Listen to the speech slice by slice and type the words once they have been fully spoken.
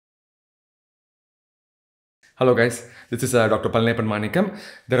Hello guys, this is Dr. Palaniappan Manickam.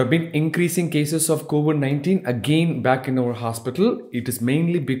 There have been increasing cases of COVID-19 again back in our hospital. It is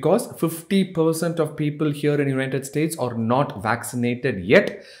mainly because 50% of people here in the United States are not vaccinated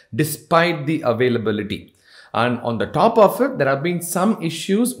yet, despite the availability. And on the top of it, there have been some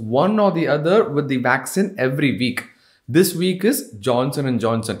issues, one or the other, with the vaccine every week. This week is Johnson &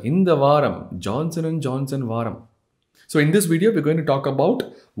 Johnson. In the varam, Johnson & Johnson varam. So in this video, we're going to talk about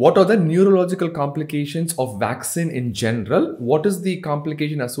what are the neurological complications of vaccine in general, what is the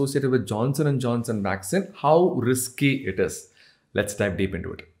complication associated with Johnson & Johnson vaccine, how risky it is. Let's dive deep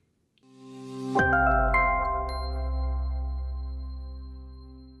into it.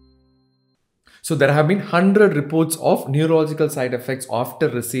 So there have been 100 reports of neurological side effects after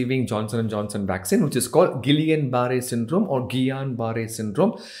receiving Johnson & Johnson vaccine, which is called Guillain Barre Syndrome or Guillain Barre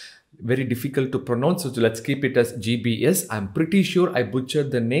Syndrome. Very difficult to pronounce, so let's keep it as GBS. I'm pretty sure I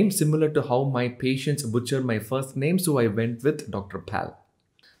butchered the name, similar to how my patients butcher my first name, so I went with Dr. Pal.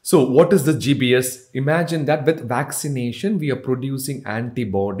 So what is the GBS? Imagine that with vaccination, we are producing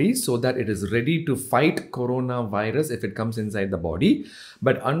antibodies so that it is ready to fight coronavirus if it comes inside the body.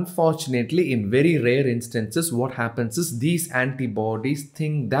 But unfortunately, in very rare instances, what happens is these antibodies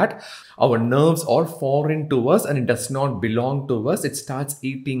think that our nerves are foreign to us and it does not belong to us. It starts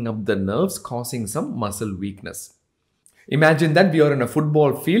eating up the nerves, causing some muscle weakness. Imagine that we are in a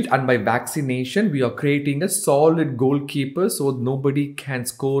football field and by vaccination, we are creating a solid goalkeeper so nobody can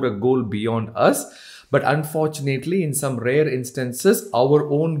score a goal beyond us. But unfortunately, in some rare instances, our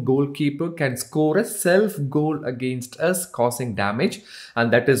own goalkeeper can score a self-goal against us, causing damage.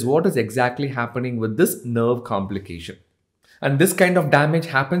 And that is what is exactly happening with this nerve complication. And this kind of damage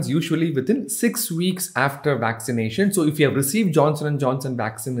happens usually within 6 weeks after vaccination. So if you have received Johnson & Johnson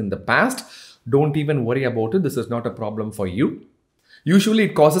vaccine in the past, don't even worry about it. This is not a problem for you. Usually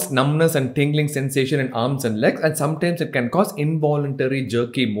it causes numbness and tingling sensation in arms and legs, and sometimes it can cause involuntary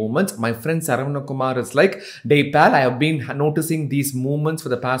jerky movements. My friend Saravana Kumar is like, "Day pal, I have been noticing these movements for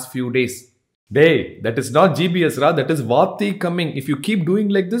the past few days." Day, that is not GBS, ra. That is Vati coming. If you keep doing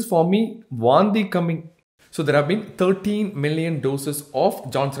like this for me, Vandi coming. So there have been 13 million doses of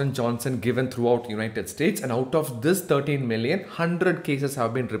Johnson & Johnson given throughout the United States, and out of this 13 million, 100 cases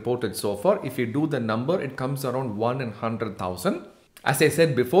have been reported so far. If you do the number, it comes around 1 in 100,000. As I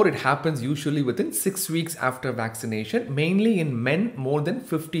said before, it happens usually within 6 weeks after vaccination, mainly in men more than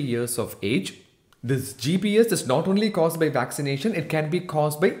 50 years of age. This GBS is not only caused by vaccination, it can be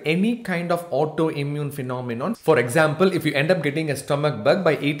caused by any kind of autoimmune phenomenon. For example, if you end up getting a stomach bug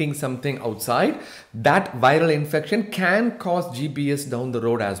by eating something outside, that viral infection can cause GBS down the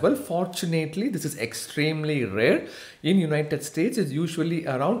road as well. Fortunately, this is extremely rare. In United States, it's usually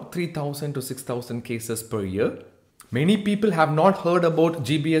around 3,000 to 6,000 cases per year. Many people have not heard about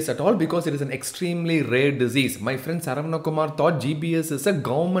GBS at all because it is an extremely rare disease. My friend Saravana Kumar thought GBS is a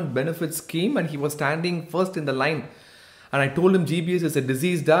government benefit scheme and he was standing first in the line. And I told him GBS is a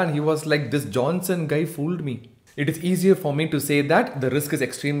disease, and he was like, "This Johnson guy fooled me." It is easier for me to say that the risk is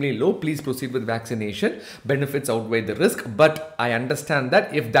extremely low. Please proceed with vaccination. Benefits outweigh the risk. But I understand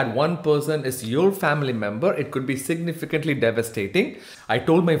that if that one person is your family member, it could be significantly devastating. I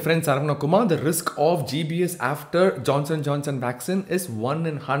told my friend Saravana Kumar the risk of GBS after Johnson & Johnson vaccine is 1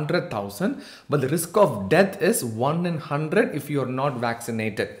 in 100,000. But the risk of death is 1 in 100 if you are not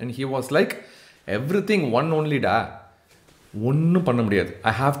vaccinated. And he was like, "Everything one only da. ஒன்னும் பண்ண முடியாது.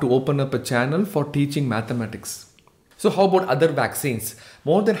 I have to open up a channel for teaching mathematics." So how about other vaccines?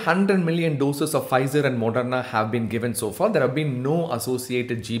 More than 100 million doses of Pfizer and Moderna have been given so far. There have been no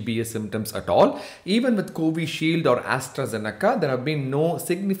associated GBS symptoms at all. Even with Covishield or AstraZeneca, there have been no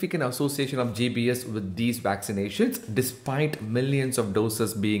significant association of GBS with these vaccinations, despite millions of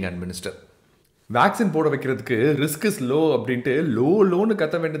doses being administered. Vaccine போட வைக்கிறதுக்கு risk is low அப்படின்ட்டு லோன்னு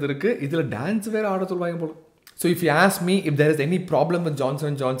கத்த வேண்டியது இருக்கு. இதில் dance வேற ஆட சொல்லுவாங்க போல. So if you ask me if there is any problem with Johnson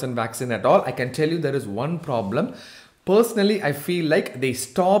 & Johnson vaccine at all, I can tell you there is one problem. Personally, I feel like they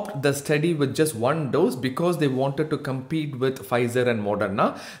stopped the study with just one dose because they wanted to compete with Pfizer and Moderna.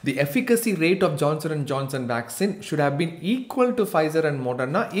 The efficacy rate of Johnson & Johnson vaccine should have been equal to Pfizer and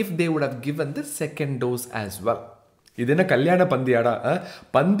Moderna if they would have given the second dose as well. இது என்ன கல்யாண பந்தியாடா?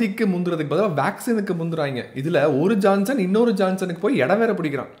 பந்திக்கு முந்துறதுக்கு பதிலாக வேக்சினுக்கு முந்துறாங்க. இதில் ஒரு Johnson இன்னொரு ஜான்சனுக்கு போய் இடம் வேற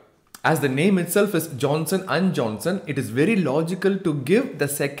பிடிக்கிறான். As the name itself is Johnson & Johnson, it is very logical to give the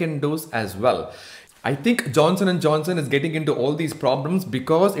second dose as well. I think Johnson & Johnson is getting into all these problems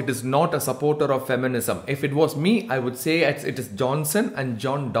because it is not a supporter of feminism. If it was me, I would say it is Johnson and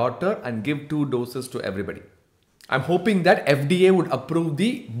John daughter and give 2 doses to everybody. I'm hoping that FDA would approve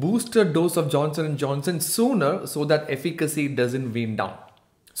the booster dose of Johnson & Johnson sooner so that efficacy doesn't wean down.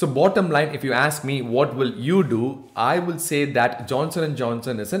 So bottom line, if you ask me, what will you do? I will say that Johnson &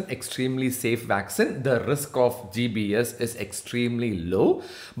 Johnson is an extremely safe vaccine. The risk of GBS is extremely low.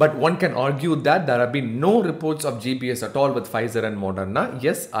 But one can argue that there have been no reports of GBS at all with Pfizer and Moderna.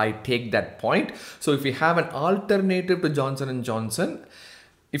 Yes, I take that point. So if you have an alternative to Johnson & Johnson,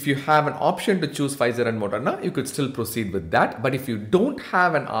 if you have an option to choose Pfizer and Moderna, you could still proceed with that. But if you don't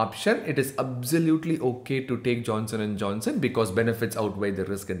have an option, it is absolutely okay to take Johnson & Johnson because benefits outweigh the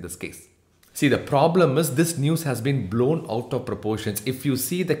risk in this case. See, the problem is this news has been blown out of proportions. If you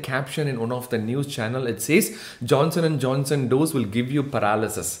see the caption in one of the news channel, it says Johnson & Johnson dose will give you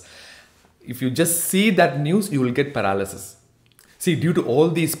paralysis. If you just see that news, you will get paralysis. See, due to all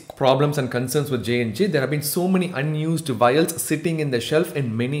these problems and concerns with J&J, there have been so many unused vials sitting in the shelf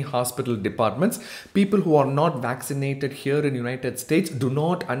in many hospital departments. People who are not vaccinated here in the United States do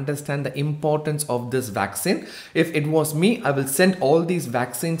not understand the importance of this vaccine. If it was me, I will send all these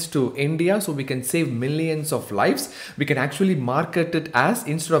vaccines to India so we can save millions of lives. We can actually market it as,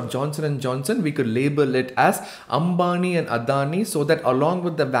 instead of Johnson & Johnson, we could label it as Ambani and Adani, so that along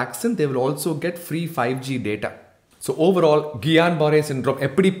with the vaccine, they will also get free 5G data. So overall, Guillain Barre Syndrome,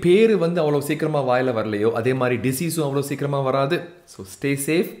 எப்படி பேரு வந்து அவ்வளவு சீக்கிரமா வாயில வரலையோ அதே மாதிரி டிசீஸும் அவ்வளவு சீக்கிரமா வராது. So stay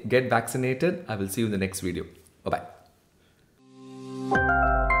safe, get vaccinated. I will see you in the next video. Bye bye.